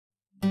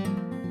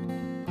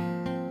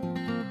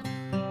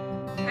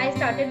I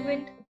started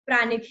with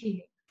pranic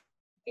healing.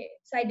 Okay,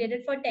 so I did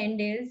it for 10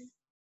 days.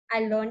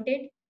 I learned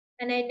it,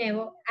 and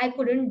I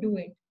couldn't do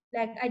it.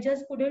 Like, I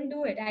just couldn't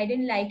do it. I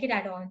didn't like it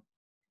at all.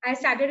 I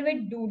started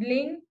with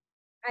doodling.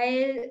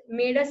 I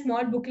made a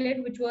small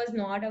booklet, which was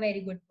not a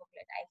very good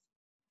booklet.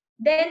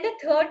 Then the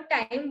third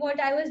time, what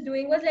I was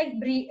doing was like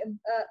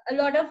a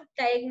lot of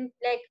time,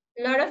 like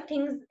a lot of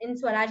things in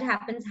Swaraj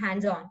happens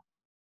hands on.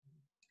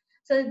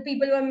 So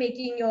people were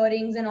making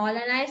earrings and all,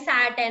 and I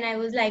sat and I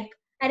was like,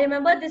 I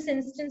remember this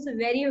instance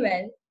very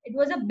well. It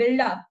was a build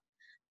up,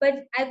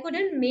 but I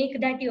couldn't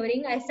make that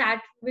earring. I sat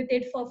with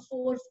it for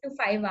 4 to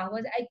 5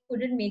 hours. I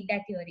couldn't make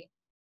that earring,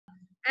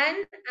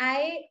 and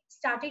I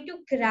started to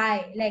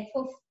cry. Like,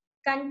 for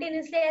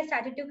continuously, I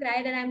started to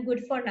cry that I'm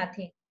good for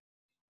nothing.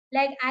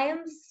 Like, I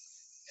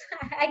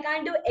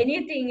can't do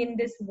anything in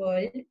this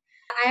world.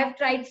 I have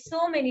tried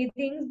so many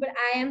things, but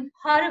I am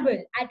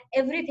horrible at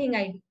everything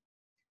I do.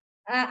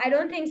 I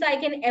don't think so I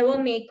can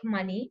ever make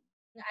money.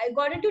 I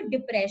got into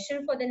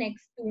depression for the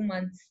next 2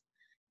 months.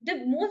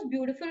 The most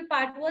beautiful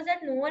part was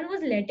that no one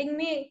was letting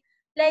me,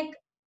 like,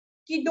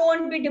 "Ki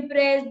don't be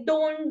depressed,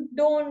 don't.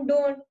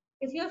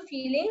 If you're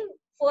feeling,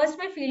 first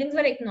my feelings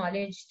were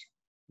acknowledged.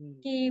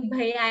 Ki,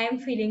 bhai, I am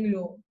feeling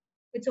low.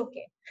 It's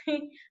okay.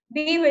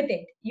 Be with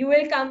it. You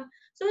will come.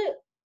 So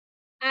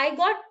I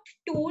got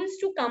tools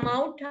to come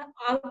out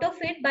of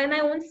it by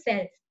my own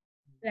self,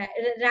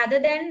 rather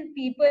than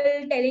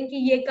people telling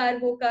ki ye kar,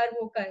 wo kar,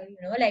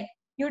 like,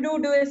 you do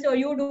this or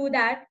you do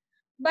that.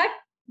 But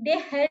they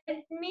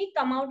helped me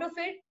come out of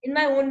it in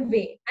my own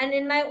way and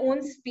in my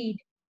own speed.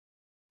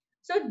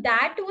 So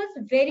that was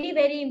very,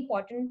 very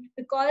important,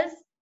 because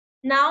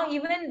now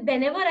even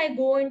whenever I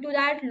go into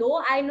that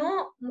low, I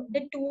know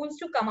the tools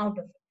to come out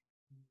of it.